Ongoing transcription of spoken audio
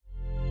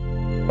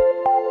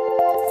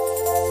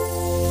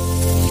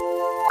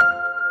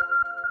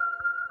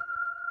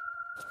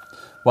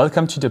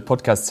Welcome to the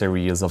podcast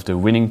series of the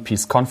Winning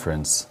Peace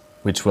Conference,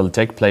 which will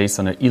take place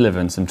on the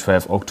 11th and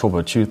 12th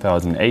October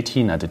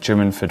 2018 at the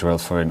German Federal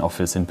Foreign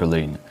Office in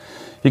Berlin.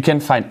 You can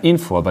find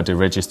info about the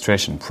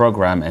registration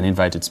program and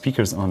invited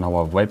speakers on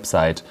our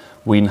website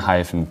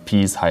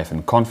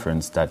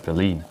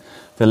win-peace-conference.berlin.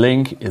 The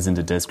link is in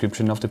the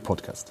description of the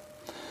podcast.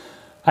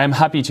 I am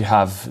happy to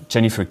have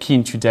Jennifer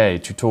Keene today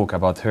to talk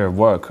about her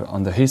work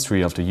on the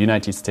history of the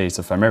United States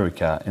of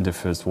America in the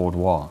First World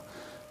War.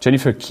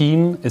 Jennifer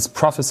Keene is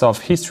Professor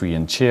of History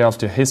and Chair of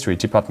the History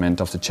Department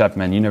of the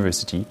Chapman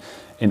University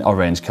in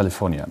Orange,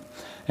 California.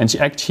 And she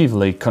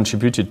actively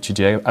contributed to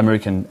the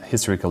American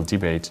historical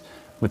debate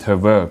with her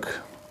work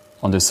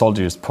on the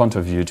soldier's point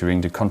of view during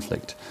the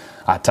conflict,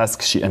 a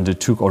task she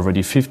undertook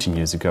already 15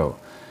 years ago.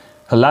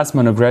 Her last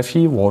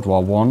monography, World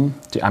War I,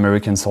 The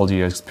American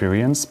Soldier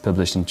Experience,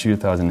 published in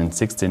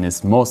 2016,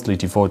 is mostly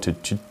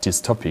devoted to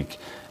this topic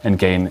and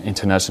gained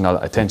international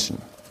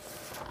attention.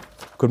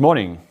 Good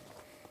morning,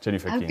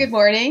 Jennifer Keene. Good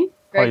morning.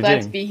 Very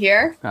glad to be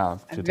here.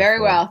 Very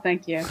well,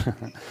 thank you.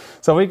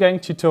 So we're going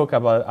to talk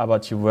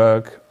about your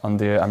work on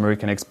the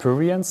American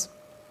experience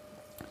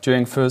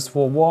during First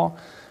World War.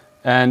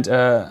 And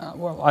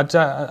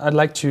I'd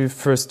like to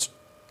first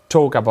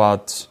talk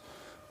about,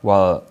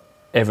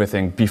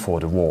 everything before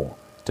the war.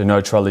 The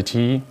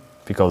neutrality,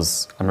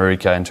 because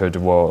America entered the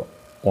war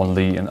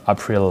only in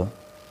April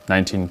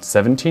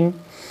 1917,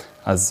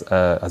 as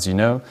you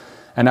know.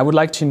 And I would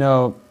like to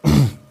know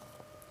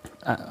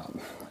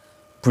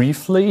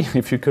briefly,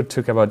 if you could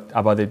talk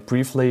about it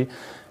briefly,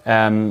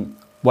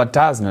 what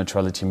does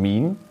neutrality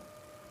mean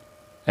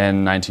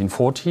in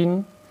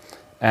 1914,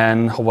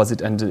 and how was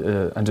it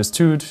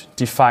understood,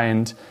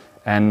 defined,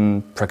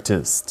 and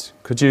practiced?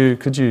 Could you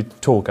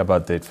talk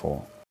about that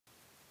for?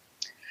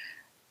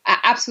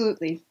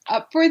 Absolutely.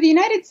 For the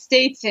United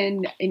States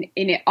in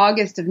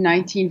August of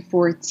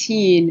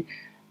 1914,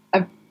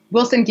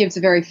 Wilson gives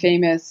a very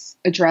famous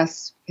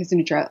address, his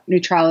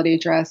neutrality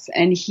address,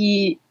 and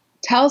he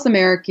tells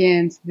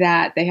Americans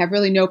that they have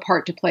really no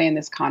part to play in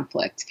this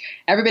conflict.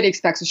 Everybody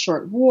expects a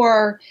short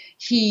war.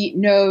 He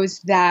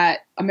knows that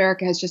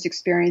America has just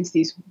experienced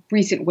these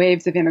recent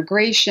waves of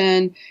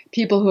immigration,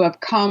 people who have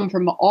come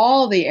from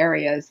all the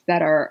areas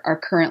that are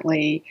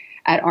currently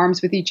at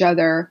arms with each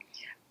other.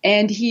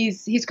 And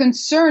he's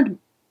concerned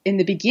in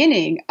the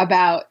beginning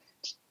about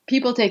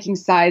people taking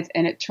sides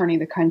and it tearing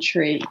the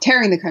country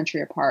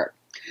apart.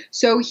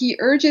 So he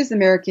urges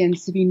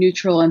Americans to be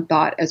neutral in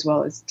thought as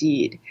well as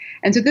deed.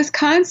 And so this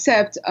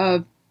concept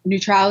of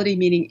neutrality,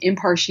 meaning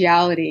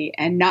impartiality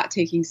and not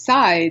taking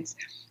sides,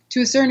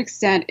 to a certain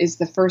extent is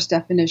the first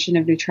definition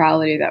of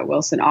neutrality that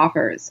Wilson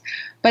offers.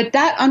 But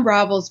that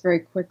unravels very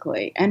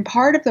quickly. And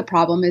part of the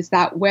problem is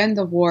that when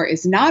the war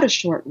is not a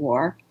short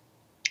war,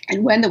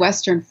 and when the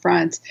Western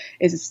Front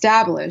is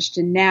established,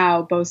 and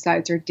now both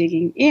sides are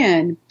digging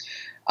in,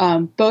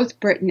 both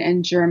Britain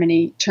and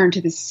Germany turn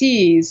to the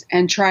seas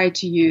and try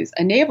to use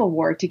a naval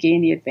war to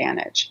gain the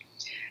advantage.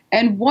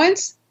 And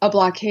once a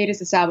blockade is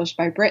established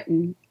by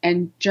Britain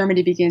and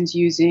Germany begins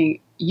using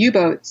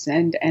U-boats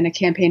and a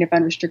campaign of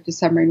unrestricted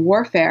submarine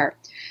warfare,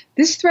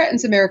 this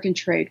threatens American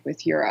trade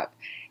with Europe.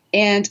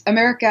 And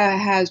America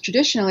has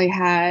traditionally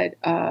had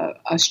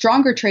a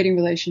stronger trading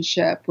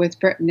relationship with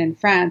Britain and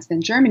France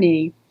than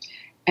Germany.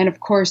 And of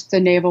course, the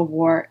naval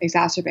war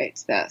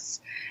exacerbates this.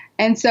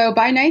 And so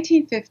by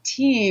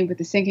 1915, with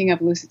the sinking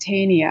of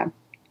Lusitania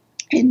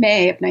in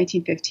May of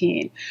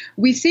 1915,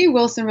 we see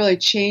Wilson really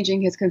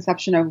changing his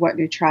conception of what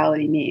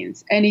neutrality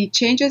means. And he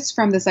changes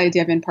from this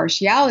idea of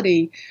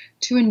impartiality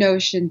to a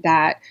notion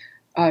that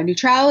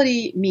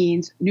neutrality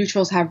means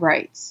neutrals have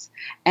rights.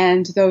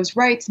 And those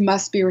rights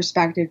must be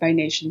respected by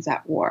nations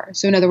at war.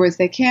 So in other words,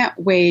 they can't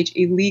wage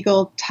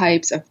illegal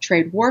types of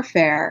trade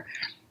warfare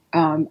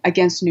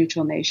against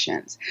neutral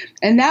nations.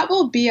 And that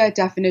will be a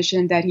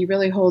definition that he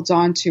really holds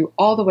on to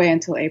all the way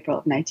until April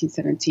of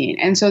 1917.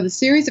 And so the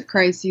series of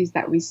crises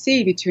that we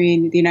see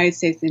between the United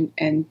States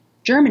and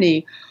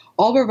Germany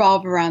all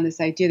revolve around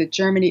this idea that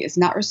Germany is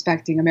not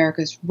respecting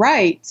America's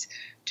right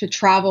to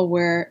travel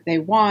where they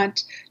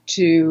want,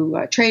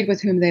 to trade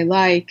with whom they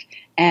like,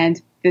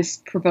 and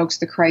this provokes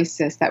the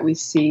crisis that we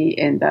see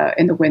in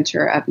the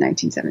winter of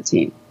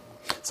 1917.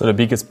 So the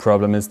biggest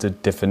problem is the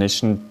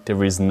definition.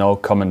 There is no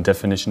common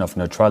definition of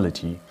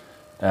neutrality.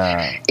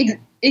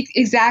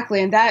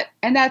 Exactly, and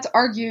that's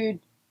argued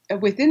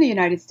within the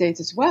United States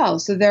as well.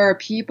 So there are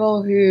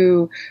people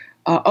who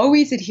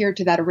always adhere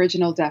to that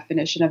original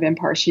definition of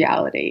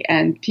impartiality,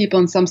 and people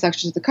in some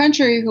sections of the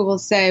country who will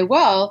say,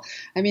 well,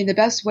 I mean, the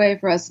best way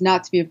for us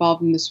not to be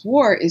involved in this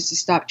war is to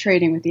stop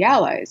trading with the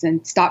Allies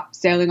and stop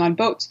sailing on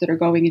boats that are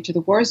going into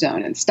the war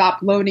zone and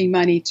stop loaning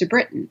money to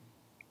Britain.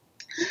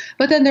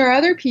 But then there are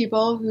other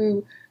people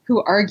who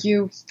who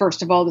argue,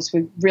 first of all, this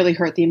would really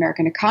hurt the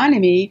American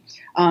economy.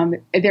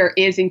 There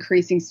is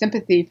increasing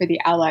sympathy for the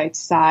Allied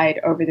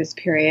side over this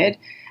period.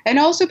 And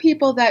also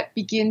people that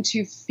begin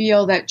to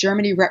feel that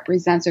Germany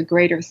represents a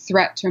greater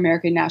threat to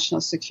American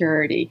national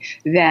security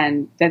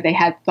than they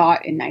had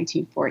thought in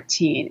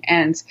 1914.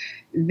 And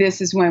this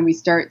is when we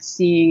start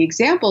seeing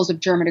examples of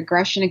German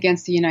aggression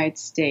against the United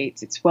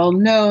States. It's well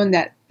known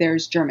that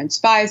there's German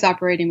spies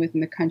operating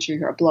within the country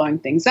who are blowing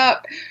things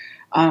up.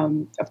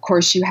 Of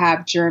course, you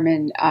have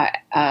German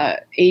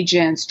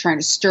agents trying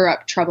to stir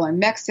up trouble in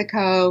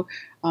Mexico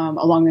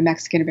along the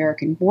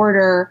Mexican-American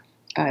border.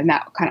 And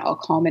that kind of all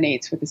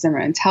culminates with the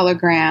Zimmermann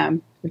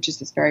telegram, which is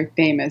this very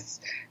famous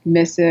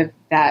missive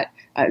that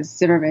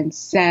Zimmermann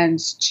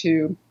sends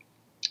to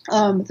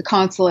the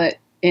consulate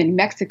in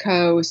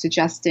Mexico,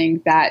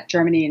 suggesting that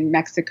Germany and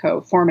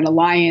Mexico form an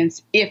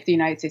alliance if the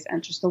United States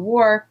enters the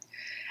war.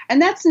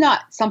 And that's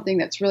not something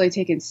that's really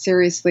taken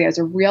seriously as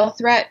a real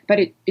threat, but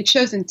it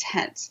shows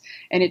intent.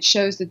 And it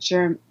shows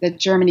that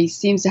Germany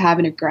seems to have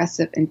an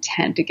aggressive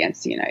intent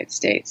against the United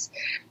States.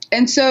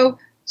 And so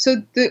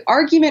the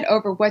argument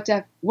over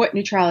what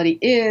neutrality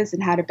is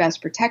and how to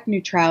best protect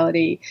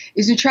neutrality,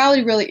 is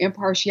neutrality really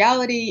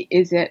impartiality?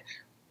 Is it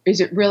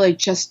really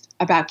just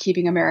about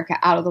keeping America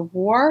out of the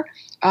war?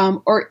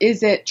 Or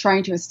is it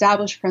trying to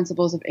establish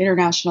principles of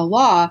international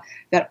law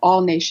that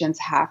all nations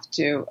have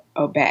to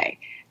obey?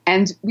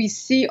 And we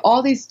see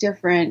all these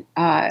different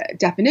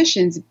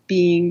definitions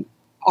being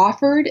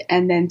offered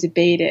and then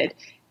debated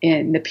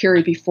in the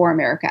period before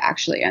America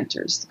actually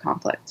enters the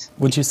conflict.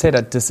 Would you say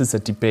that this is a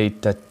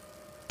debate that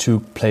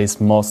took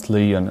place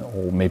mostly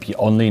or maybe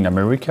only in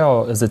America,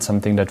 or is it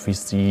something that we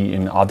see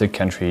in other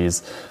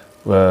countries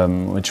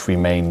which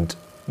remained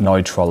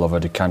neutral over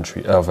the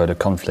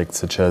conflict,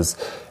 such as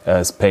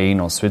Spain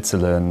or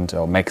Switzerland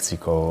or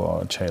Mexico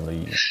or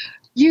Chile?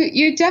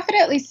 You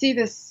definitely see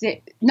this,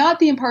 not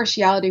the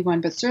impartiality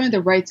one, but certainly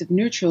the rights of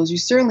neutrals. You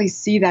certainly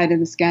see that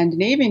in the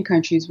Scandinavian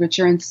countries, which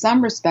are in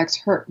some respects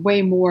hurt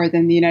way more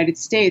than the United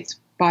States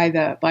by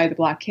the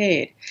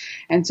blockade.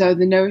 And so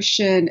the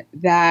notion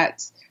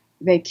that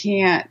they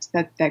can't,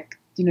 that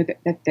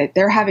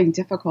they're having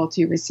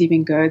difficulty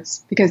receiving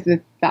goods, because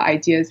the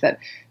idea is that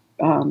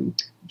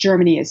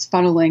Germany is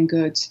funneling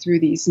goods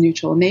through these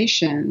neutral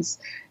nations,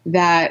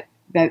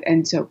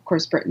 and so of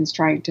course Britain's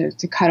trying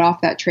to cut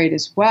off that trade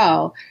as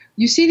well.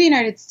 You see the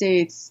United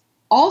States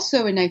also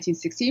in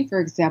 1916, for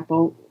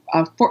example,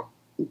 for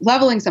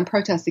leveling some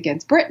protests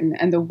against Britain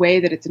and the way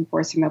that it's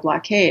enforcing the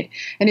blockade,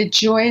 and it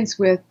joins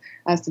with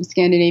some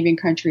Scandinavian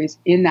countries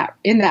in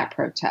that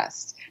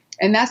protest.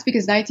 And that's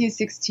because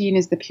 1916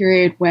 is the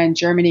period when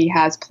Germany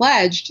has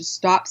pledged to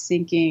stop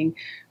sinking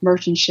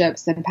merchant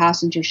ships and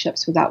passenger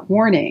ships without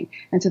warning.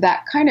 And so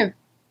that kind of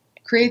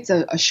creates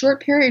a short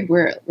period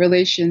where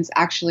relations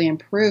actually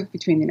improve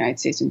between the United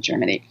States and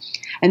Germany.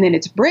 And then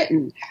it's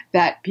Britain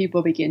that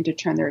people begin to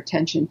turn their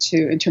attention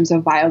to in terms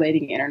of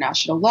violating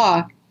international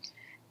law,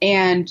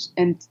 and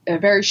a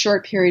very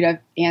short period of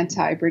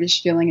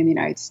anti-British feeling in the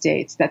United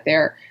States, that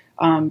they're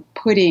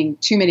putting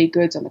too many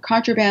goods on the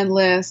contraband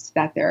list,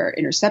 that they're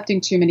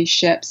intercepting too many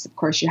ships. Of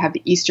course, you have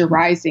the Easter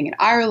Rising in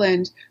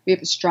Ireland. We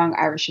have a strong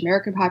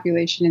Irish-American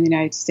population in the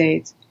United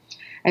States.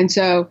 And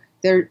so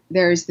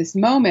there's this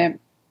moment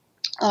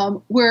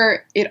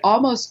where it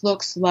almost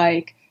looks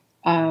like,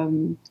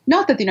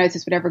 not that the United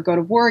States would ever go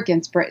to war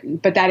against Britain,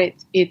 but that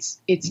it's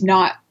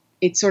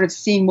sort of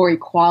seeing more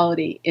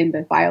equality in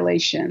the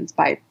violations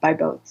by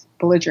both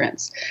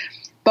belligerents.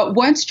 But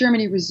once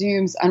Germany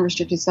resumes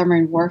unrestricted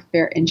submarine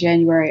warfare in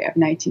January of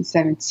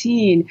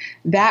 1917,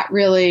 that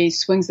really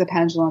swings the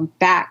pendulum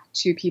back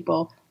to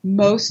people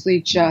mostly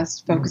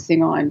just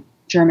focusing on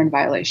German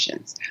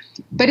violations.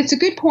 But it's a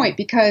good point,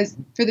 because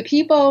for the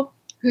people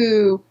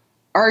who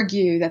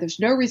argue that there's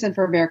no reason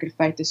for America to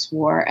fight this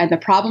war and the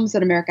problems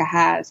that America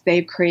has,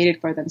 they've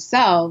created for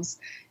themselves,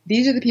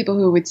 these are the people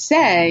who would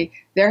say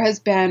there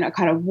has been a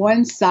kind of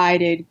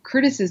one-sided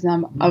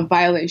criticism of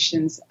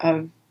violations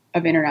of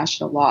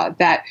international law,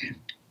 that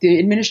the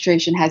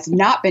administration has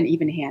not been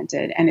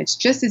even-handed, and it's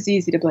just as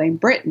easy to blame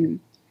Britain.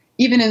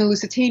 Even in the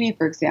Lusitania,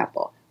 for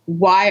example,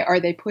 why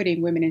are they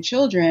putting women and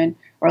children,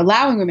 or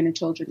allowing women and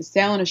children to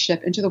sail on a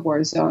ship into the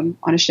war zone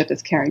on a ship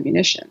that's carrying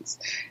munitions?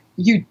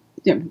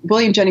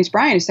 William Jennings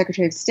Bryan, as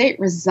Secretary of State,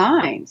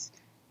 resigns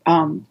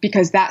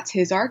because that's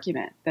his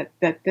argument, that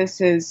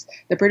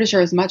the British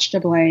are as much to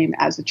blame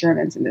as the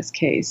Germans in this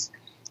case.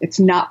 It's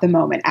not the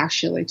moment,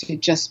 actually, to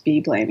just be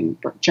blaming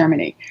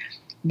Germany.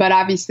 But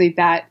obviously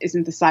that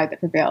isn't the side that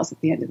prevails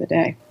at the end of the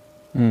day.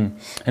 And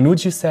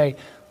would you say,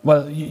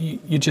 well,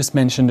 you just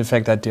mentioned the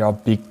fact that there are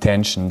big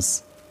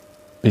tensions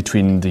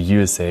between the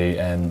USA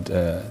and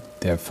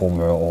their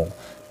former or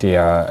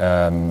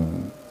their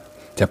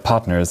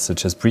partners,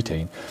 such as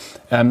Britain.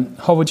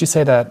 How would you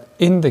say that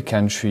in the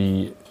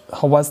country,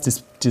 how was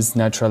this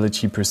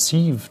neutrality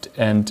perceived?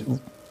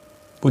 And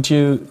would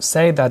you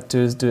say that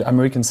the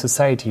American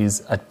society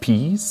is at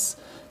peace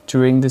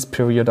during this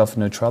period of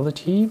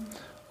neutrality?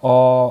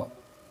 Or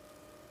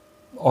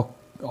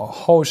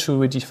how should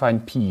we define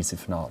peace,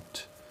 if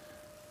not?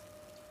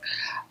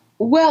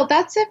 Well,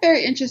 that's a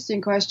very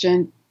interesting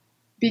question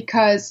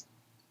because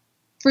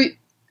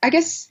I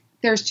guess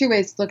there's two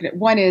ways to look at it.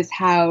 One is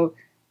how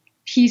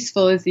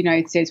peaceful is the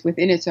United States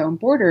within its own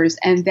borders,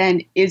 and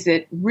then is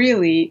it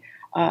really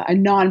a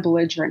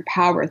non-belligerent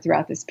power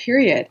throughout this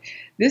period?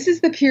 This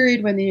is the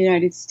period when the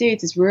United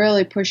States is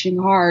really pushing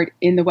hard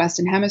in the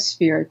Western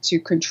Hemisphere to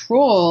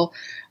control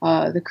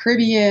the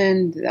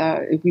Caribbean.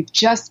 We've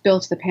just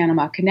built the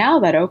Panama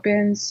Canal that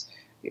opens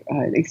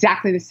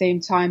exactly the same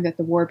time that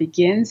the war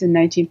begins in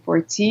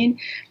 1914.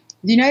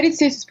 The United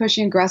States is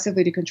pushing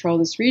aggressively to control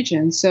this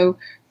region. So,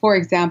 for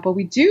example,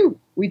 we do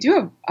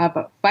have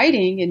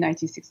fighting in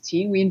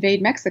 1916. We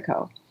invade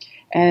Mexico.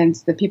 And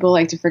the people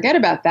like to forget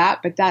about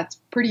that, but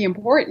that's pretty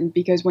important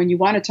because when you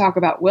want to talk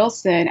about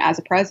Wilson as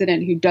a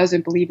president who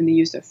doesn't believe in the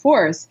use of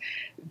force,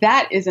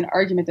 that is an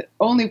argument that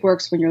only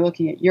works when you're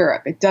looking at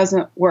Europe. It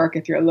doesn't work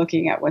if you're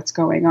looking at what's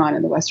going on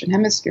in the Western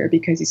Hemisphere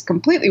because he's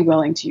completely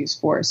willing to use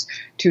force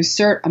to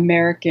assert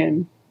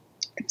American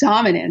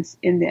dominance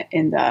in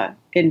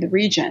the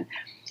region.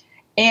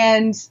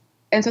 And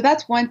so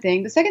that's one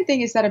thing. The second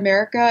thing is that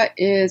America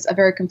is a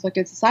very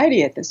conflicted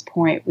society at this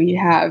point. We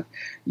have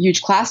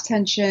huge class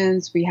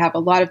tensions. We have a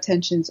lot of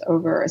tensions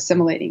over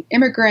assimilating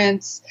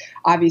immigrants,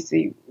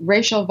 obviously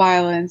racial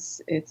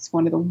violence. It's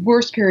one of the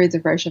worst periods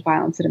of racial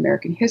violence in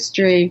American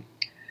history.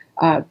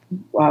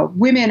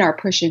 Women are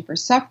pushing for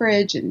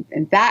suffrage,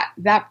 and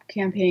that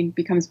campaign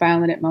becomes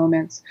violent at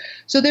moments.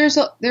 So there's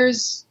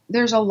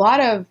a lot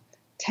of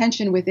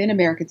tension within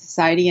American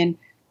society,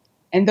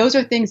 and those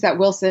are things that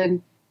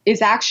Wilson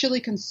is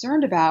actually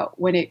concerned about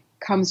when it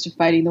comes to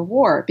fighting the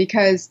war,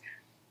 because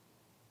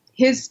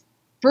his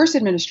first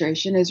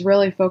administration is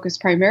really focused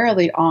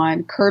primarily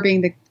on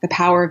curbing the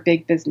power of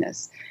big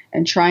business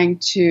and trying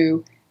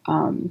to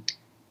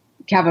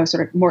have a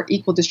sort of more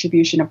equal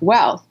distribution of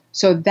wealth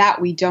so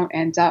that we don't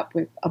end up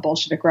with a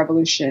Bolshevik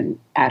revolution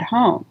at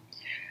home.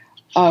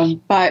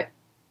 But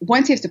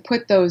once he has to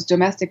put those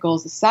domestic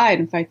goals aside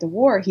and fight the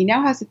war, he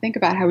now has to think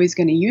about how he's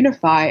going to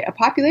unify a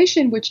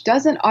population which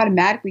doesn't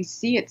automatically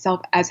see itself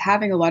as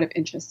having a lot of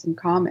interests in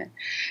common.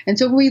 And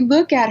so when we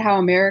look at how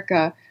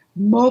America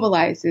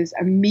mobilizes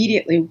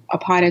immediately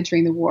upon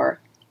entering the war,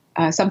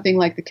 something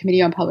like the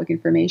Committee on Public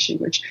Information,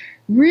 which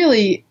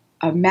really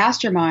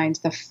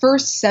masterminds the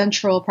first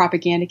central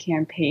propaganda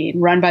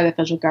campaign run by the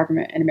federal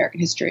government in American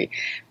history.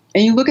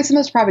 And you look at some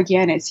of this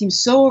propaganda, it seems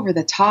so over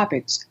the top.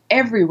 It's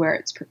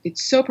everywhere.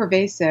 It's so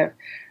pervasive.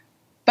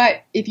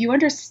 But if you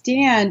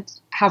understand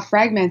how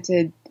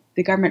fragmented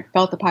the government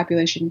felt the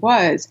population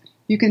was,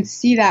 you can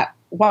see that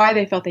why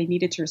they felt they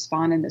needed to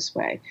respond in this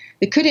way.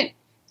 They couldn't.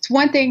 It's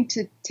one thing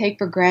to take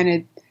for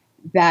granted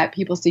that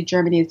people see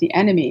Germany as the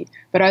enemy,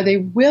 but are they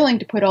willing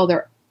to put all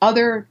their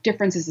other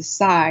differences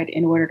aside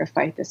in order to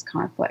fight this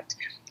conflict?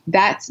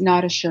 That's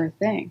not a sure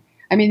thing.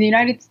 I mean, the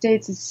United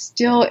States is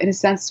still, in a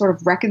sense, sort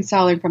of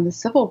reconciling from the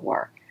Civil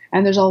War.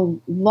 And there's a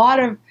lot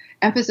of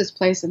emphasis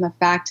placed on the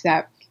fact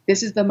that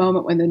this is the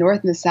moment when the North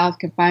and the South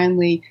can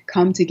finally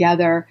come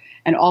together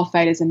and all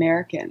fight as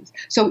Americans.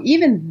 So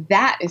even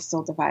that is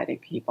still dividing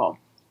people.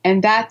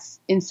 And that's,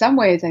 in some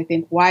ways, I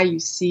think, why you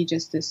see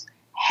just this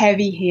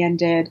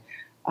heavy-handed,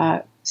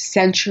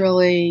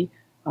 centrally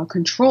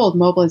controlled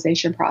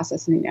mobilization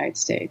process in the United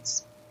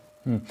States.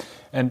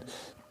 And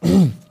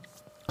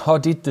how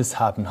did this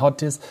happen?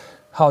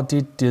 How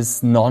did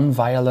this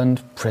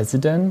non-violent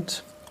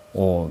president,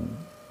 or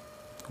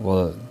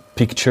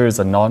pictured as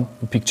a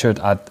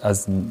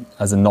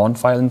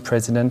non-violent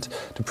president,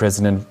 the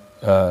President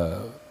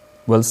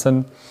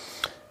Wilson,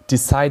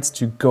 decides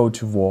to go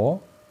to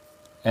war,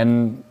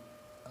 and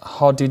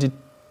how did it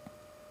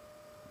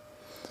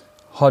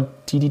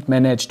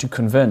manage to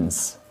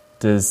convince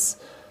this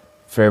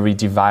very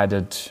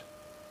divided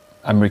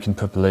American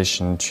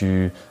population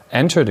to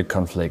enter the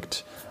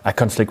conflict, a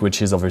conflict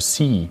which is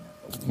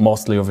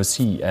mostly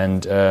overseas,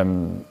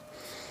 and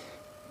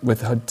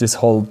with this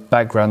whole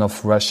background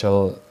of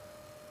racial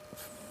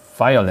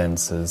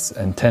violences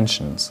and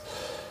tensions?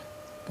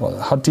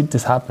 Well, how did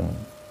this happen?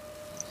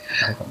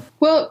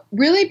 Well,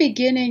 really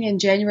beginning in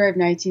January of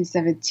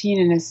 1917,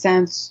 in a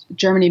sense,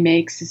 Germany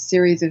makes a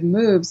series of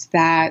moves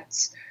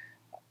that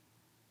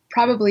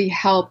probably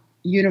help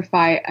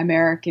unify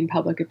American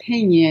public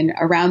opinion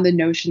around the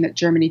notion that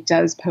Germany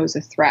does pose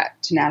a threat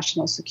to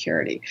national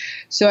security.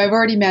 So I've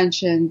already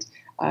mentioned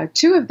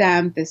two of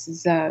them. This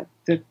is the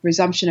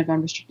resumption of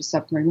unrestricted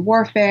submarine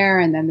warfare,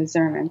 and then the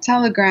Zimmermann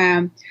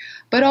telegram.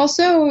 But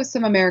also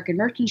some American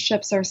merchant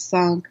ships are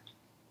sunk,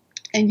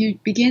 and you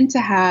begin to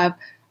have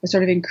a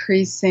sort of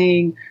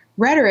increasing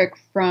rhetoric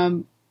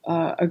from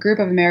a group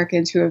of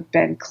Americans who have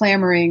been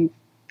clamoring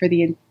for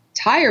the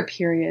entire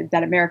period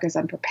that America is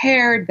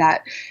unprepared,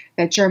 that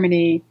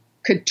Germany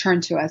could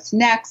turn to us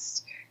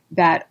next,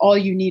 that all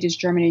you need is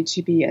Germany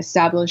to be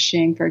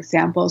establishing, for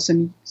example,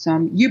 some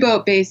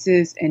U-boat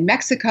bases in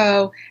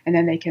Mexico, and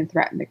then they can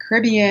threaten the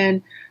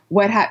Caribbean.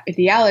 If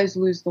the Allies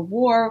lose the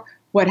war?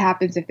 What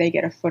happens if they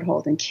get a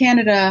foothold in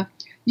Canada?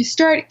 You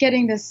start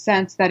getting this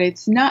sense that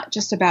it's not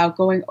just about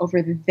going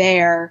over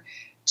there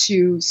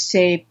to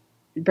save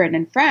Britain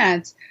and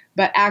France,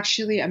 but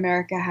actually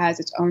America has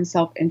its own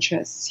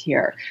self-interests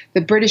here.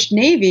 The British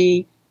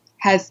Navy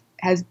has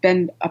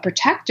been a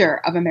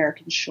protector of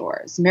American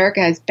shores.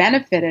 America has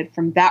benefited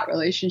from that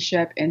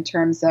relationship in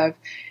terms of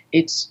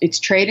its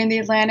trade in the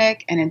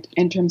Atlantic and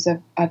in terms of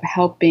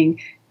helping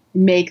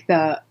make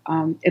the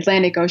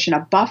Atlantic Ocean a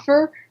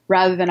buffer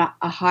rather than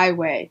a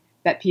highway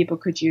that people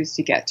could use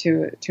to get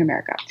to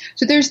America.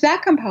 So there's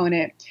that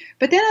component.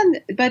 But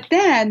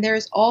then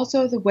there's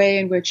also the way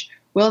in which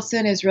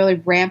Wilson is really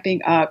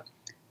ramping up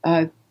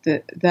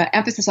the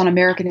emphasis on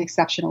American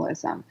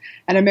exceptionalism.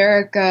 And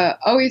America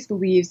always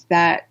believes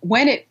that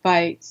when it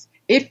fights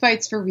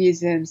for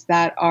reasons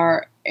that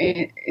are,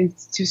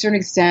 to a certain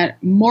extent,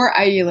 more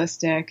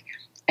idealistic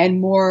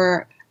and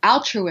more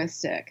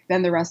altruistic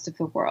than the rest of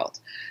the world.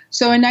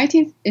 So in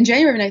January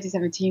of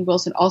 1917,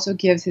 Wilson also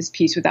gives his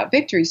Peace Without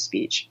Victory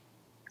speech.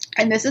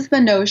 And this is the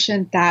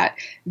notion that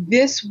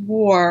this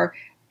war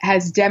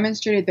has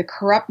demonstrated the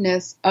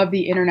corruptness of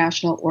the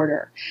international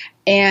order.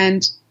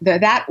 And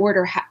that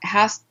order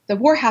the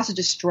war has to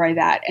destroy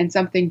that, and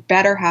something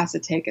better has to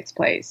take its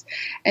place.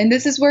 And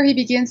this is where he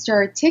begins to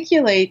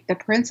articulate the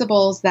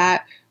principles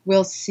that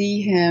will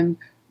see him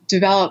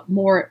develop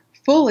more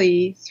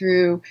fully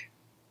through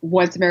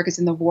once America's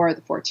in the war,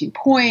 the 14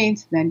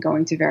 points, then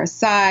going to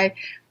Versailles.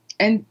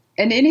 And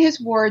in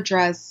his war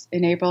address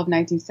in April of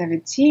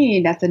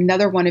 1917, that's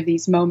another one of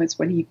these moments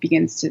when he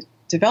begins to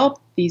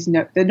develop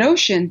the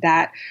notion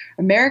that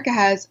America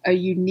has a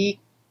unique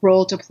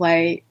role to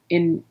play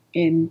in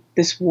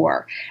this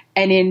war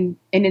and in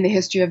the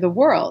history of the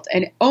world.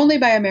 And only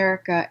by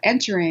America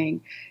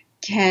entering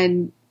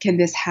can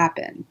this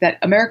happen, that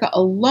America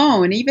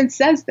alone even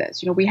says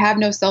this, we have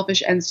no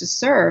selfish ends to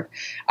serve.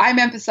 I'm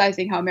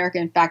emphasizing how America,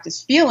 in fact,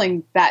 is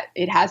feeling that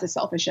it has a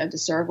selfish end to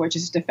serve, which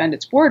is to defend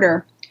its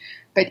border.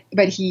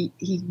 But he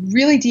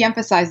really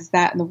de-emphasizes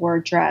that in the war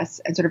address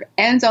and sort of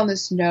ends on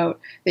this note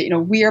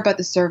that, we are but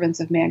the servants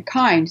of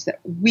mankind, that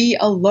we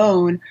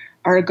alone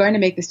are going to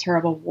make this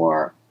terrible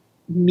war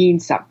mean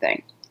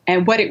something.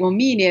 And what it will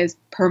mean is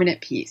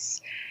permanent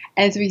peace.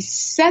 And so he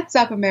sets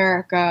up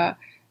America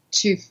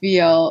to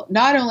feel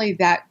not only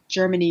that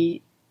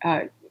Germany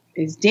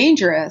is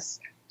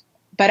dangerous,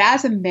 but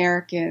as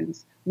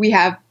Americans, we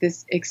have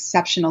this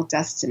exceptional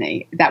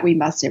destiny that we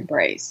must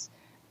embrace.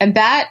 And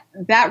that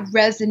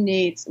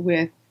resonates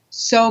with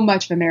so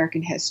much of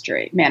American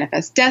history.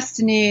 Manifest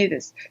Destiny,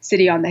 this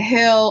City on the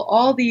Hill,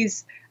 all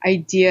these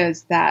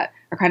ideas that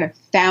are kind of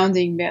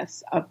founding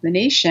myths of the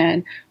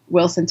nation,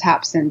 Wilson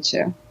taps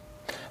into.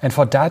 And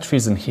for that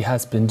reason, he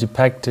has been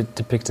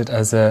depicted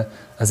as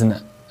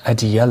an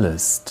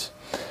idealist.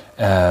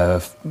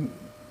 And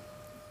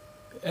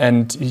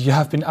you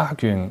have been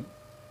arguing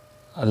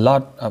a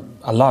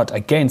lot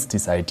against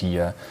this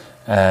idea,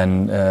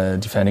 and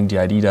defending the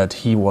idea that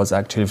he was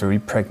actually very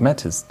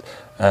pragmatist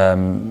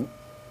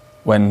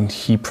when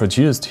he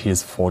produced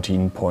his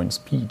 14-point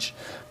speech.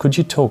 Could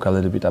you talk a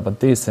little bit about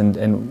this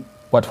and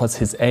what was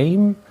his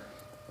aim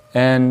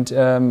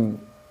and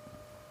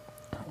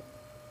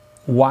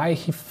why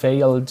he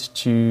failed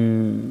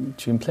to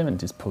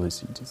implement this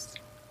policy?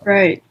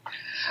 Right.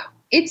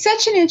 It's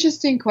such an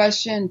interesting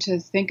question to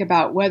think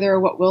about whether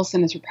what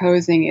Wilson is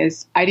proposing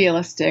is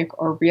idealistic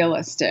or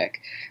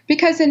realistic.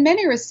 Because in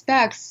many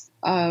respects,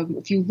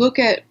 if you look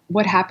at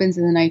what happens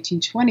in the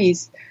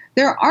 1920s,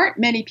 there aren't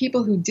many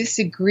people who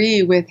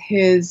disagree with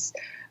his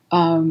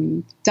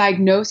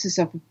diagnosis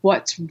of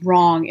what's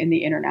wrong in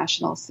the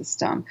international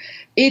system.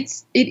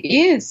 It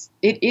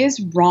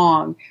is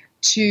wrong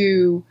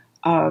to,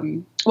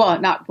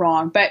 not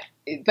wrong, but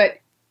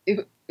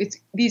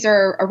these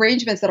are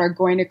arrangements that are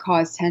going to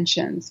cause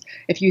tensions.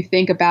 If you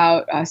think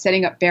about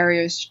setting up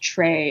barriers to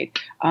trade,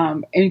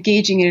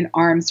 engaging in an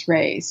arms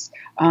race,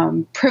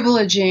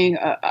 privileging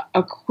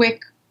a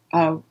quick,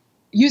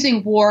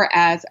 using war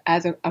as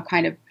a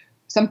kind of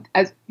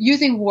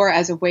using war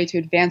as a way to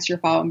advance your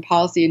foreign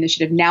policy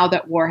initiative. Now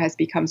that war has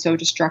become so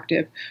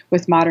destructive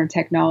with modern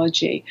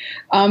technology,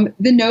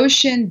 the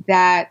notion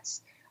that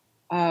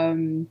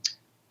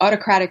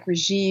autocratic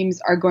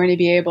regimes are going to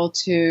be able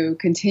to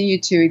continue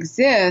to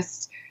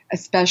exist,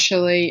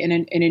 especially in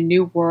a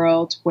new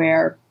world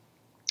where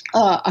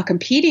a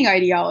competing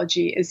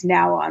ideology is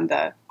now on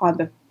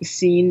the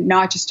scene,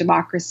 not just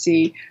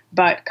democracy,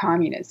 but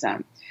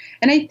communism.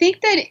 And I think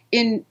that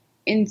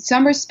in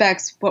some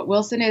respects, what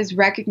Wilson is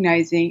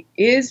recognizing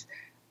is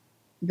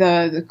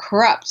the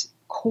corrupt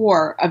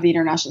core of the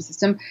international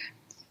system.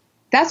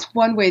 That's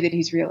one way that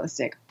he's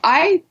realistic.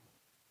 That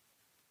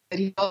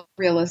he's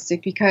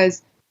realistic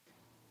because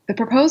the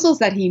proposals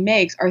that he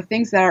makes are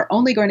things that are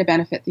only going to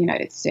benefit the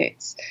United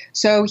States.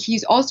 So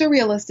he's also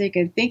realistic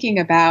in thinking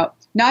about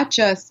not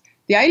just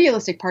the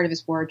idealistic part of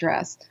his war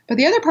address, but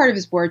the other part of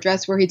his war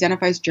address where he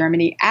identifies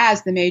Germany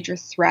as the major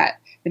threat,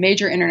 the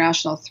major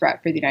international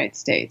threat for the United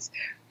States.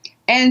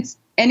 And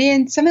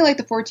in something like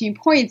the 14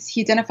 points,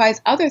 he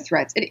identifies other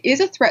threats. It is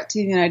a threat to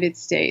the United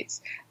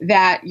States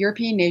that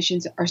European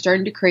nations are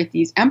starting to create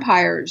these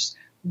empires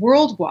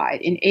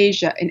worldwide, in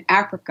Asia, in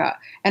Africa,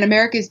 and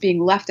America is being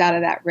left out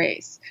of that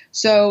race.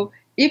 So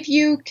if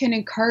you can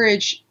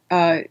encourage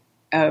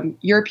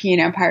European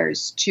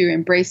empires to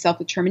embrace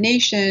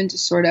self-determination, to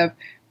sort of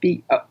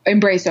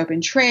embrace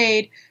open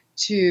trade,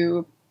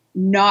 to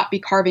not be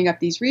carving up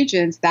these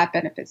regions, that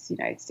benefits the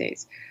United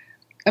States.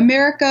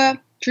 America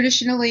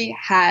traditionally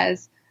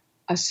has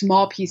a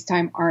small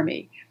peacetime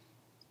army.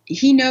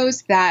 He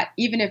knows that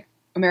even if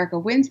America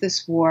wins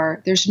this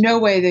war, there's no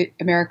way that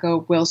America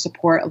will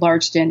support a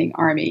large standing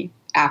army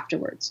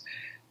afterwards.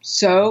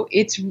 So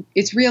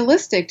it's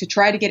realistic to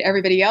try to get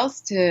everybody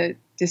else to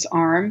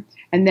disarm,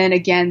 and then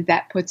again,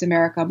 that puts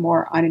America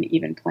more on an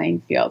even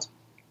playing field.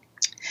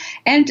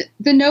 And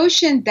the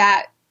notion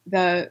that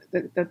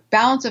the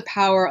balance of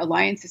power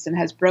alliance system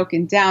has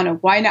broken down,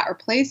 and why not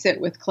replace it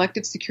with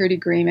collective security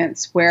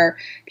agreements where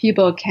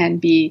people can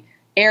be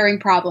airing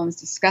problems,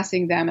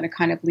 discussing them in a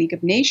kind of League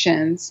of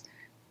Nations,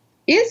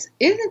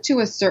 isn't to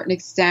a certain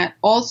extent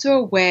also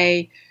a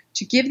way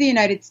to give the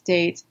United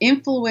States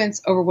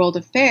influence over world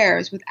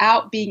affairs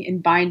without being in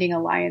binding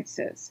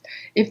alliances.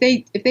 If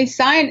they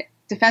sign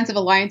defensive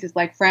alliances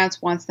like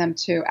France wants them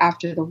to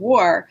after the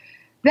war,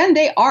 then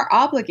they are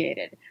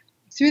obligated.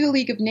 Through the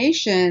League of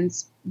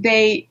Nations,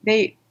 they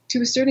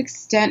to a certain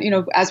extent,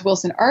 as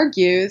Wilson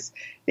argues,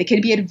 they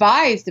can be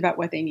advised about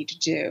what they need to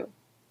do.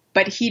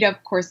 But he,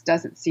 of course,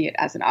 doesn't see it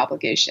as an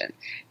obligation.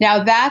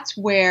 Now, that's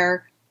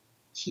where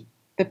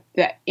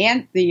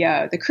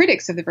the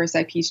critics of the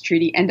Versailles Peace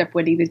Treaty end up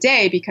winning the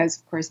day, because,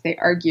 of course, they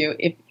argue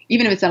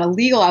even if it's not a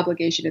legal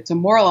obligation, it's a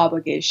moral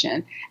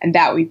obligation, and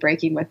that would be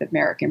breaking with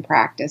American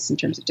practice in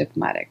terms of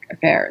diplomatic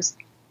affairs.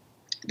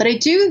 But I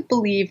do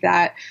believe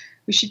that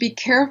we should be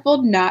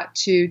careful not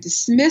to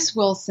dismiss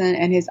Wilson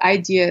and his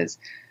ideas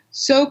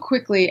so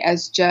quickly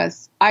as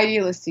just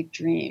idealistic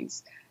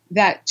dreams,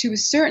 that to a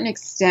certain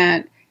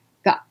extent,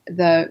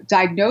 the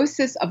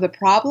diagnosis of the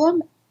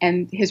problem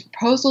and his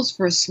proposals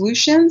for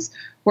solutions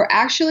were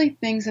actually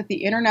things that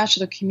the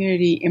international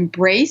community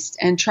embraced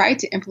and tried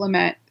to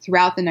implement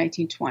throughout the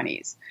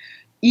 1920s.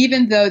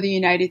 Even though the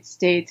United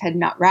States had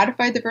not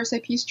ratified the Versailles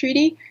Peace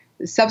Treaty,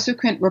 the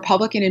subsequent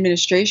Republican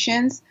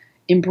administrations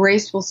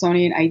embraced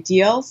Wilsonian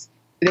ideals.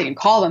 They didn't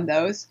call them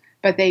those,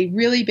 but they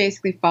really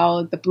basically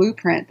followed the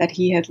blueprint that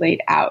he had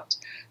laid out.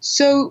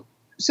 So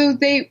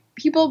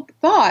people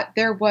thought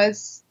there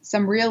was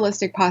some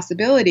realistic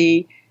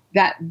possibility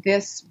that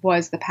this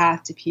was the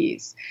path to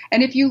peace.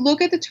 And if you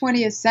look at the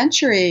 20th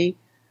century,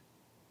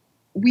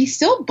 we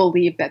still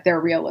believe that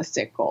they're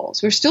realistic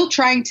goals. We're still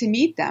trying to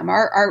meet them.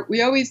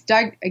 We always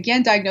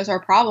diagnose our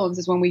problems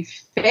as when we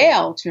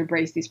fail to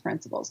embrace these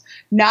principles.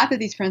 Not that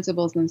these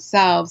principles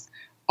themselves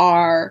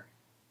are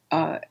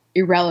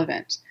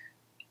irrelevant.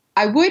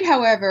 I would,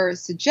 however,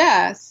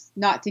 suggest,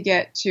 not to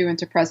get too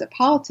into present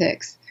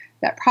politics,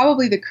 that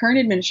probably the current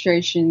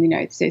administration in the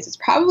United States is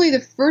probably the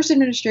first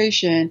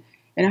administration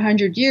in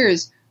 100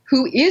 years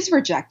who is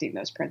rejecting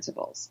those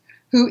principles,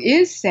 who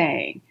is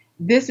saying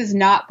this is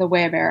not the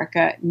way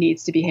America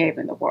needs to behave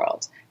in the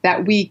world,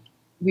 that we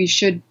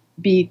should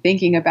be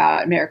thinking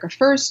about America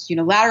first,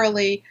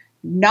 unilaterally,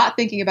 not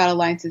thinking about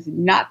alliances,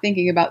 not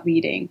thinking about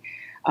leading,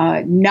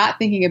 not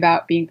thinking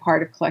about being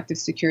part of collective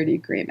security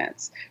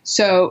agreements.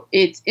 So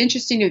it's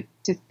interesting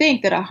to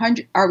think that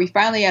are we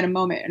finally at a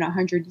moment in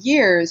 100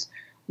 years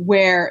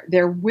where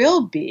there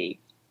will be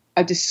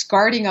a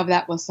discarding of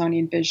that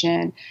Wilsonian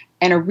vision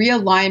and a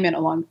realignment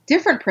along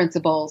different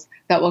principles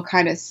that will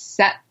kind of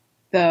set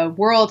the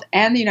world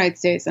and the United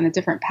States on a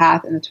different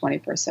path in the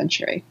 21st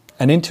century.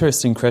 An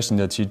interesting question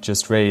that you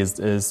just raised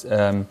is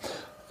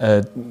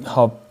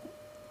how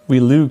we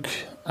look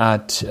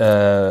at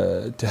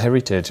the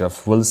heritage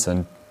of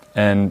Wilson,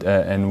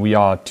 and we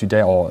are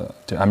today, or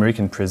the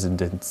American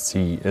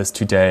presidency is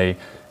today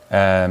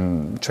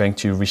trying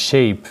to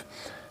reshape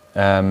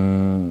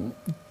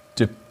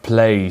the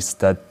place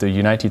that the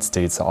United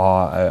States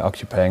are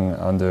occupying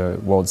on the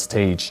world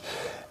stage.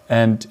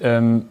 And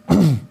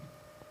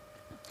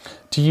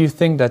do you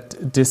think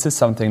that this is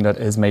something that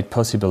is made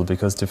possible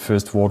because the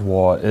First World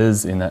War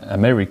is in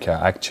America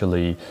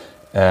actually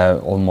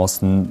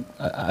almost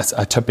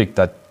a topic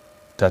that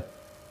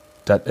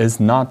is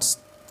not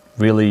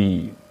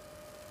really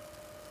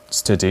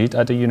studied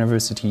at the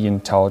university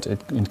and taught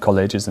in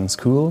colleges and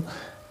school,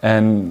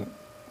 and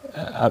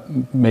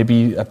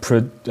maybe a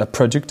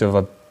product of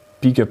a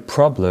bigger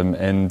problem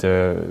in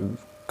the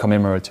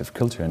commemorative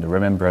culture and the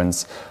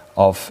remembrance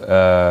of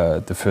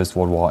the First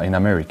World War in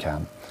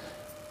America?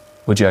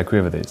 Would you agree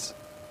with this?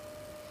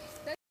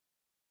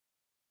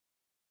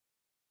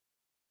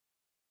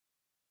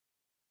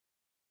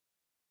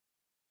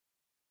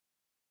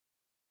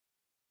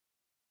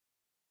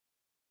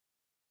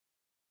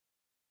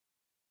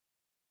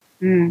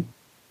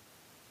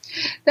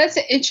 That's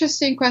an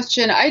interesting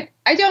question. I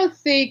don't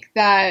think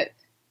that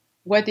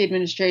what the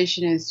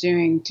administration is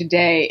doing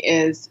today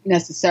is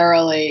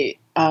necessarily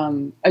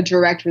a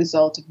direct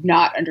result of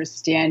not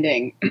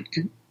understanding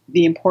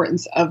the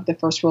importance of the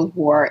First World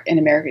War in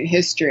American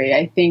history.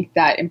 I think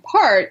that in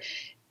part,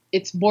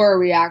 it's more a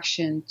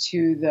reaction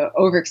to the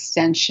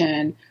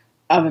overextension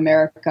of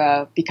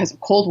America because of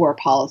Cold War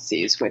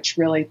policies, which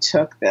really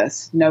took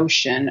this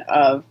notion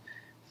of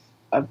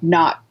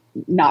not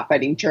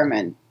fighting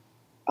German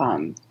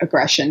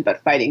aggression,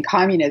 but fighting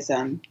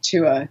communism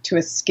to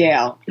a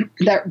scale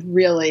that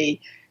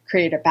really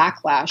created a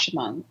backlash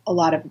among a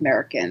lot of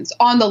Americans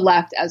on the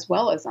left as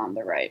well as on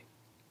the right.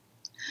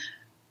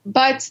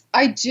 But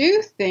I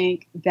do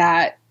think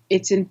that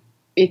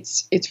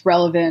it's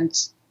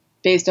relevant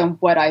based on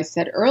what I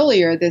said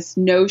earlier, this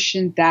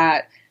notion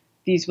that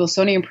these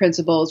Wilsonian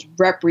principles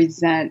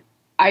represent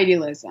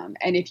idealism.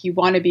 And if you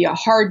want to be a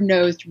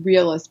hard-nosed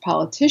realist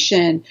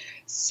politician,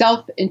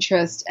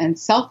 self-interest and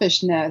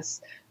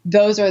selfishness,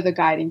 those are the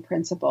guiding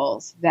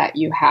principles that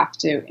you have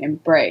to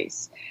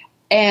embrace.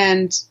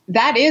 And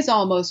that is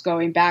almost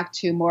going back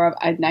to more of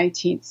a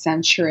 19th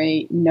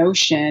century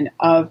notion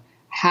of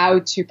how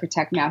to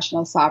protect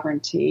national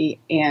sovereignty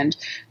and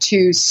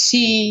to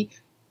see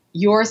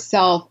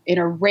yourself in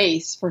a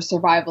race for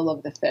survival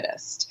of the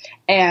fittest.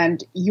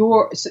 And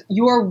your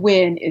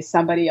win is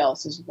somebody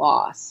else's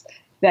loss.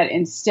 That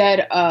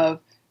instead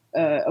of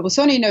a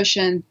Wilsonian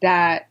notion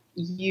that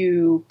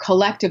you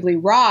collectively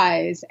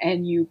rise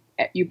and you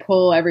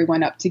pull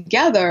everyone up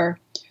together,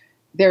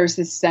 there's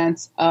this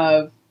sense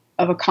of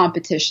a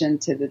competition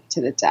to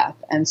the death.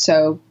 And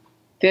so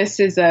this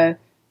is a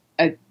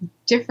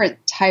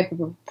different type of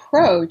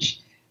approach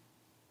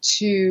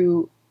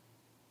to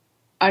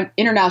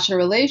international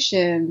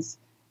relations,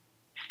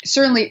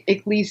 certainly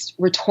at least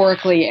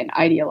rhetorically and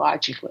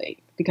ideologically,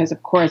 because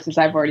of course, as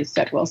I've already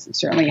said, Wilson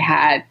certainly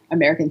had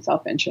American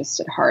self-interest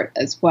at heart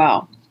as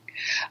well.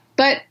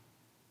 But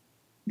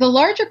the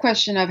larger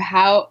question of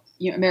how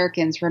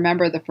Americans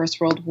remember the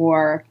First World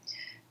War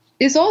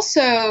is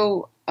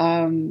also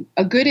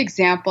a good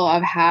example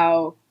of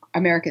how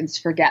Americans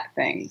forget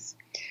things.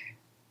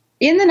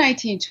 In the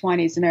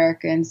 1920s,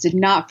 Americans did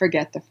not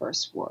forget the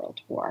First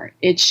World War.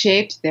 It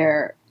shaped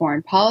their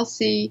foreign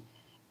policy.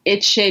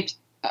 It shaped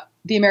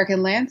the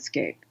American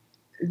landscape.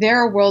 There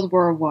are World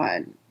War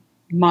I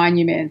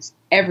monuments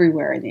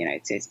everywhere in the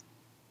United States.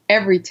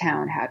 Every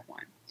town had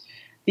one.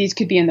 These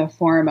could be in the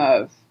form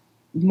of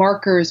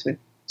markers with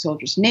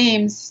soldiers'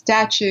 names,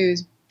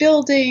 statues,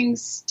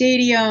 buildings,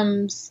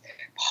 stadiums,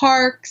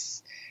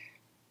 parks.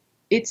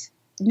 It's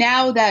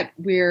now that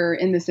we're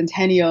in the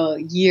centennial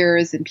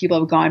years and people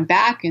have gone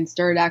back and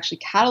started actually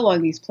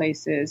cataloging these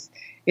places,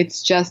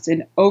 it's just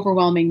an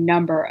overwhelming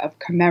number of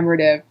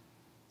commemorative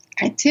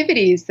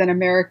activities that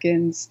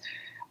Americans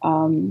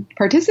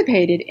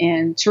participated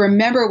in to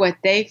remember what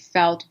they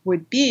felt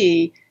would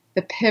be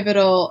the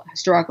pivotal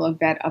historical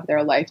event of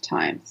their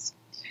lifetimes.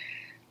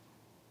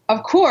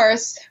 Of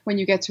course, when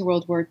you get to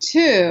World War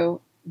II,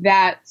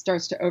 that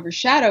starts to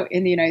overshadow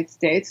in the United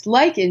States,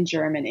 like in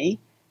Germany,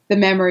 the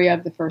memory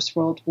of the First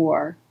World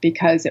War,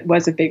 because it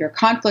was a bigger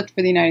conflict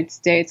for the United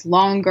States,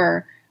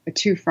 longer, a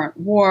two-front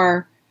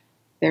war.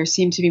 There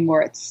seemed to be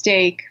more at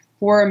stake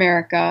for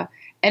America.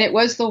 And it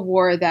was the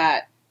war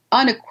that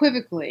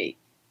unequivocally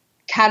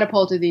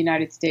catapulted the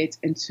United States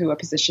into a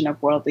position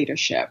of world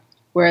leadership.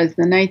 Whereas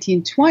in the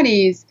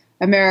 1920s,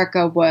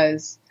 America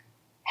was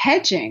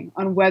hedging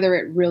on whether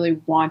it really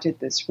wanted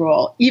this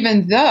role,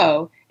 even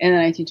though in the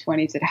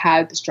 1920s it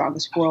had the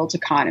strongest world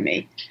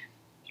economy.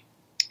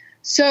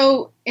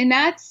 So in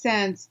that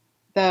sense,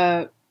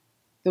 the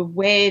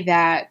way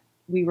that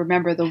we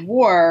remember the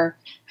war,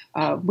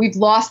 we've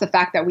lost the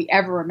fact that we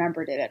ever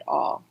remembered it at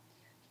all.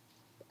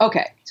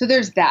 Okay, so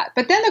there's that.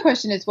 But then the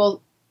question is,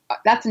 well,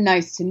 that's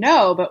nice to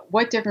know, but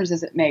what difference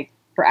does it make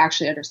for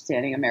actually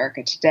understanding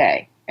America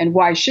today? And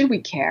why should we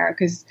care?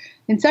 Because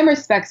in some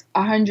respects,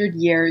 100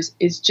 years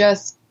is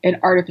just an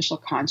artificial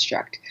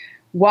construct.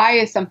 Why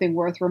is something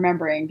worth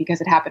remembering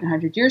because it happened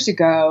 100 years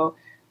ago?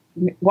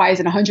 Why is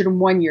it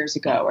 101 years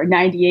ago or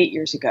 98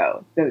 years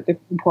ago, the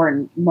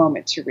important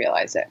moment to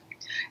realize it?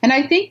 And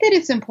I think that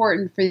it's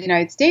important for the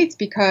United States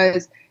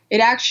because it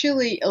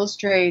actually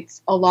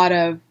illustrates a lot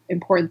of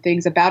important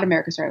things about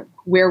America,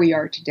 where we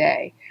are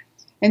today.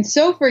 And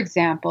so, for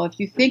example, if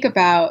you think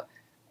about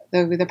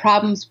the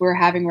problems we're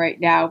having right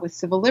now with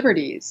civil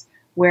liberties,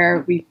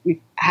 where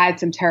we've had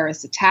some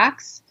terrorist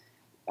attacks,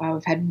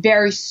 we've had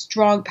very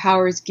strong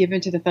powers given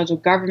to the federal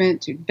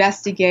government to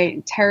investigate,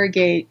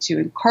 interrogate, to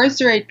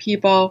incarcerate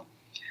people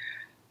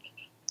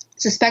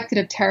suspected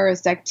of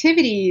terrorist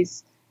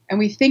activities. And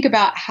we think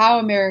about how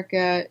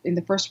America in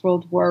the First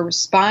World War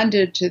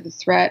responded to the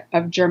threat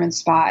of German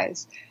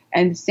spies.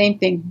 And the same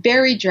thing,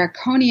 very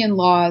draconian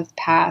laws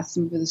passed,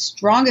 some of the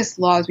strongest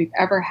laws we've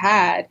ever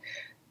had,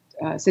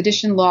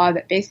 sedition law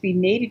that basically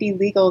made it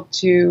illegal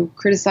to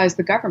criticize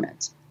the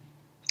government.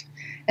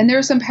 And there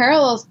are some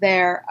parallels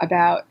there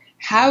about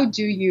how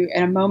do you,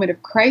 in a moment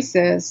of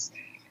crisis,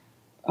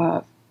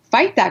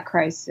 fight that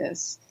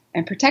crisis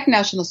and protect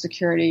national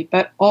security,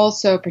 but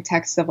also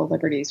protect civil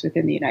liberties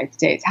within the United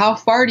States. How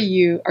far are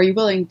you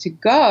willing to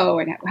go,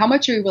 and how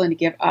much are you willing to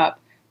give up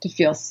to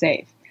feel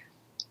safe?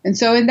 And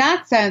so in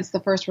that sense, the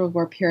First World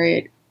War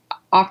period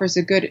offers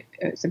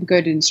some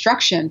good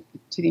instruction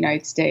to the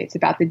United States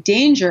about the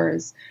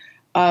dangers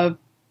of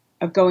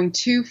going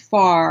too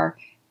far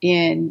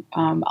in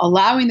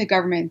allowing the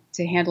government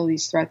to handle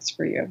these threats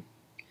for you.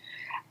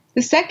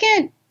 The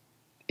second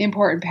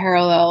important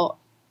parallel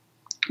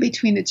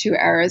between the two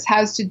eras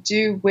has to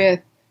do with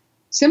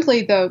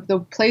simply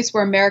the place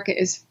where America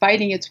is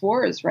fighting its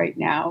wars right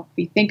now.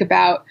 We think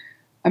about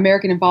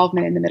American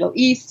involvement in the Middle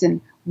East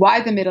and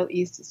why the Middle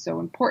East is so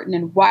important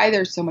and why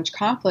there's so much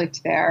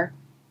conflict there.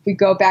 If we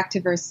go back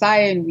to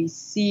Versailles and we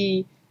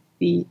see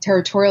the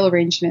territorial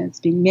arrangements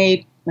being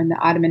made when the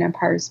Ottoman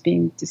Empire is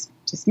being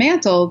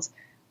dismantled,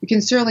 we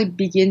can certainly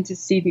begin to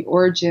see the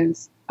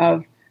origins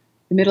of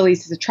the Middle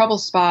East as a trouble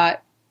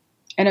spot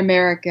and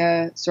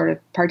America sort of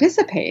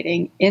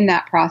participating in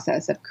that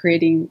process of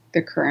creating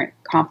the current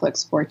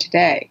conflicts for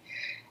today.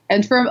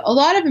 And for a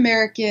lot of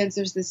Americans,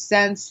 there's this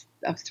sense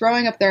of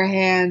throwing up their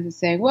hands and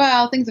saying,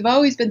 well, things have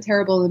always been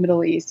terrible in the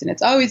Middle East and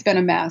it's always been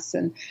a mess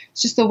and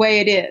it's just the way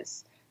it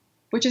is,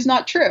 which is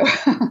not true.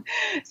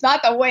 It's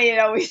not the way it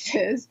always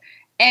is.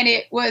 And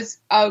it was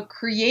a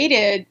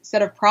created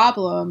set of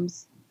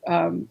problems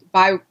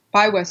by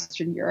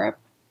Western Europe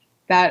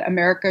that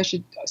America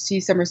should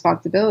see some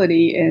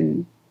responsibility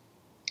in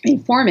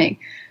forming.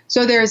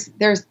 So there's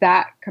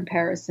that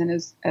comparison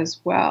as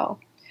well.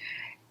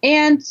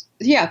 And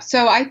yeah,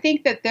 so I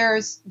think that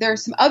there's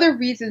some other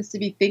reasons to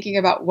be thinking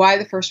about why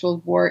the First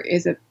World War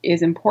is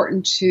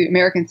important to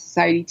American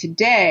society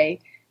today,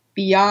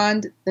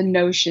 beyond the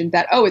notion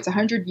that, oh, it's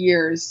 100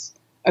 years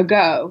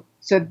ago,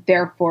 so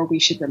therefore we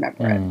should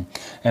remember it.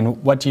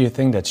 And what do you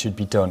think that should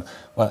be done?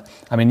 Well,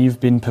 I mean, you've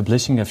been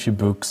publishing a few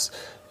books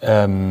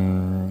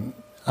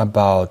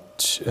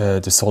about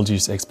the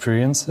soldiers'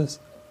 experiences,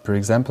 for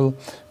example,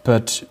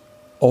 but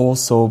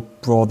also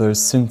broader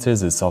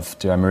synthesis of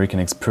the American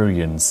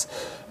experience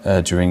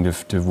during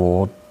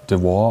the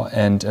war.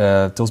 And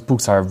those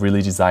books are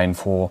really designed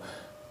for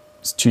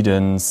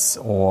students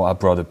or a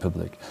broader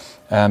public.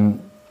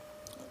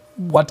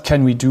 What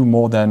can we do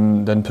more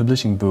than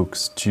publishing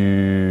books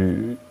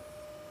to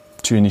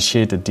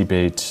initiate a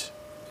debate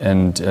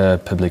and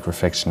public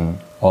reflection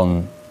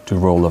on the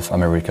role of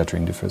America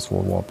during the First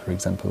World War, for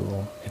example,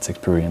 or its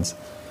experience?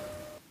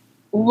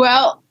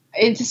 Well,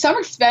 and to some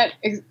extent,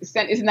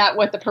 isn't that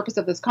what the purpose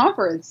of this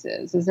conference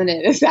is? Isn't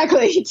it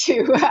exactly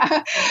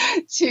to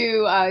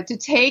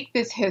take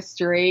this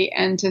history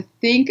and to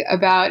think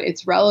about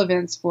its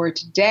relevance for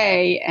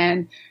today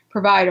and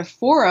provide a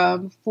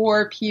forum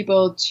for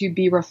people to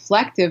be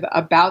reflective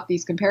about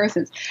these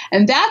comparisons?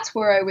 And that's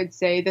where I would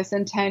say the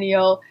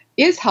centennial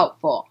is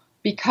helpful,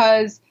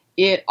 because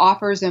it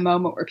offers a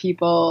moment where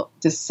people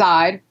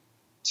decide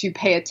to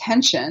pay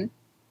attention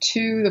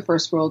to the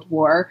First World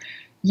War.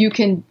 You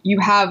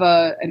have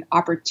an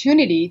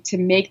opportunity to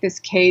make this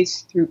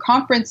case through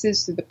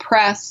conferences, through the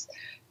press,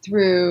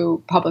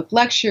 through public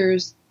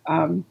lectures,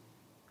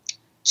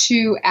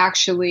 to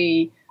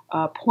actually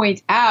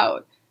point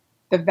out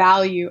the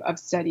value of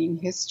studying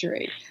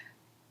history.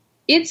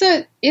 It's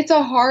a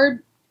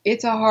hard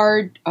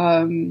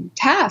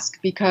task,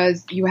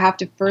 because you have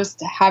to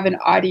first have an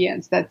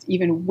audience that's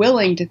even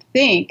willing to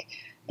think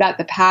that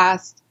the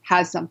past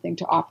has something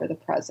to offer the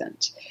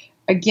present.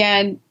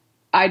 Again,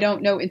 I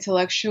don't know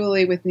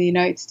intellectually within the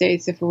United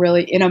States if we're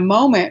really in a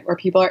moment where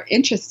people are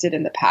interested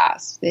in the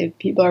past.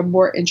 People are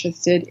more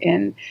interested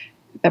in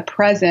the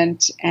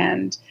present,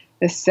 and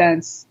the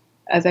sense,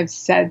 as I've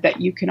said,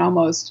 that you can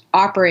almost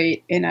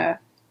operate in a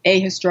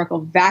historical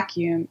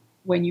vacuum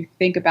when you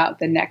think about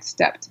the next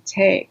step to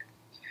take.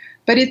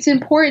 But it's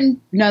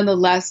important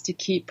nonetheless to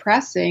keep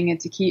pressing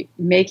and to keep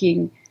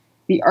making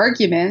the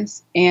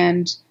arguments,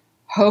 and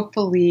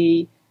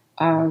hopefully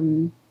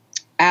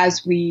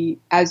as we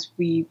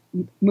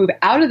move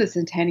out of the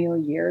centennial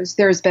years,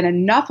 there's been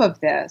enough of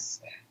this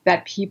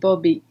that people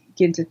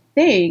begin to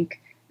think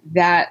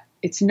that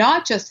it's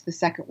not just the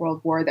Second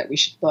World War that we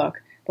should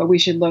look, but we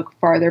should look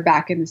farther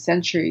back in the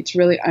century to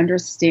really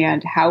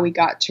understand how we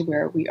got to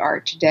where we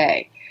are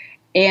today.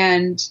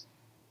 And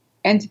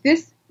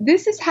this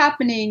is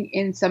happening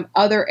in some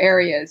other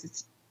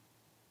areas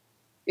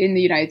in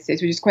the United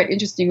States, which is quite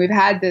interesting. We've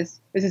had this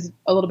is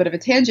a little bit of a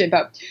tangent,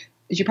 but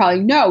as you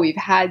probably know, we've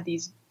had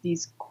these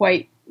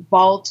quite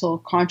volatile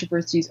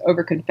controversies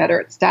over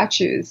Confederate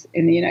statues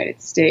in the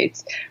United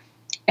States.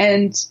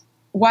 And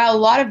while a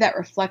lot of that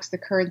reflects the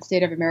current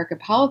state of American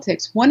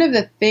politics, one of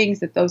the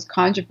things that those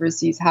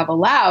controversies have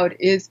allowed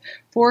is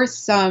for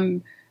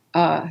some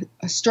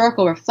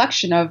historical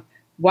reflection of,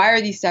 why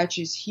are these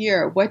statues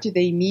here? What do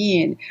they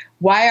mean?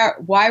 Why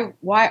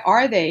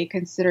are they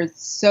considered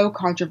so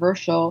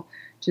controversial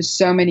to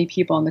so many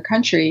people in the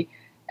country?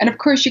 And of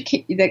course,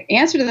 the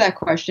answer to that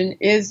question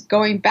is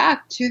going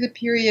back to the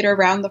period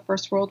around the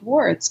First World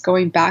War. It's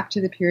going back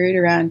to the period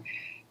around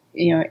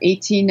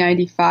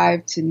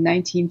 1895 to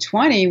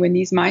 1920, when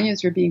these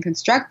monuments were being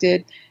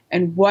constructed,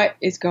 and what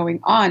is going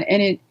on.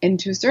 And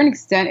to a certain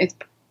extent, it's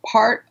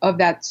part of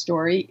that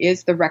story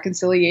is the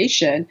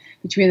reconciliation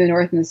between the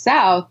North and the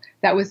South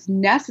that was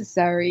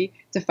necessary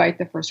to fight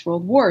the First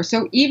World War.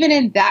 So even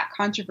in that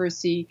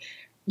controversy,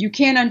 you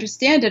can't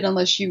understand it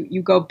unless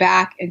you go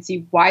back and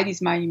see why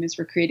these monuments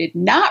were created,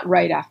 not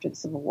right after the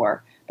Civil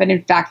War, but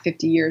in fact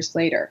 50 years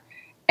later.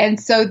 And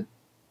so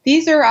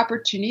these are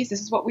opportunities.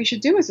 This is what we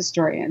should do as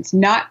historians,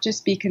 not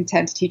just be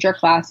content to teach our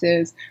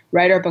classes,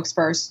 write our books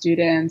for our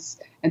students,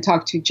 and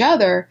talk to each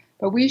other,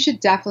 but we should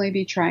definitely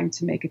be trying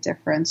to make a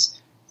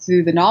difference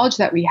through the knowledge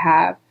that we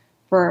have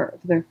for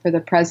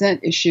the present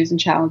issues and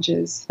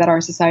challenges that our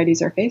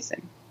societies are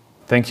facing.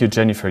 Thank you,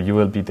 Jennifer. You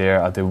will be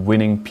there at the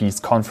Winning Peace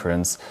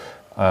Conference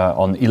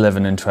on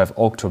 11 and 12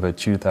 October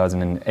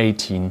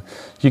 2018.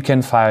 You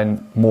can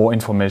find more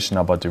information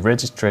about the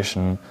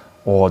registration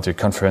or the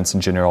conference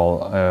in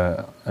general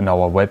on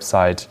our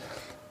website,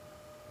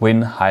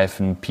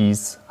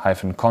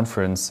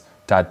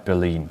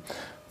 win-peace-conference.berlin.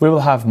 We will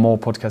have more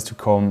podcasts to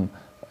come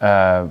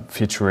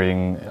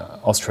featuring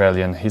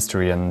Australian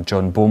historian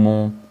John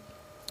Beaumont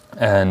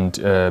and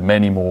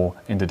many more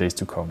in the days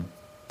to come.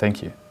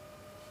 Thank you.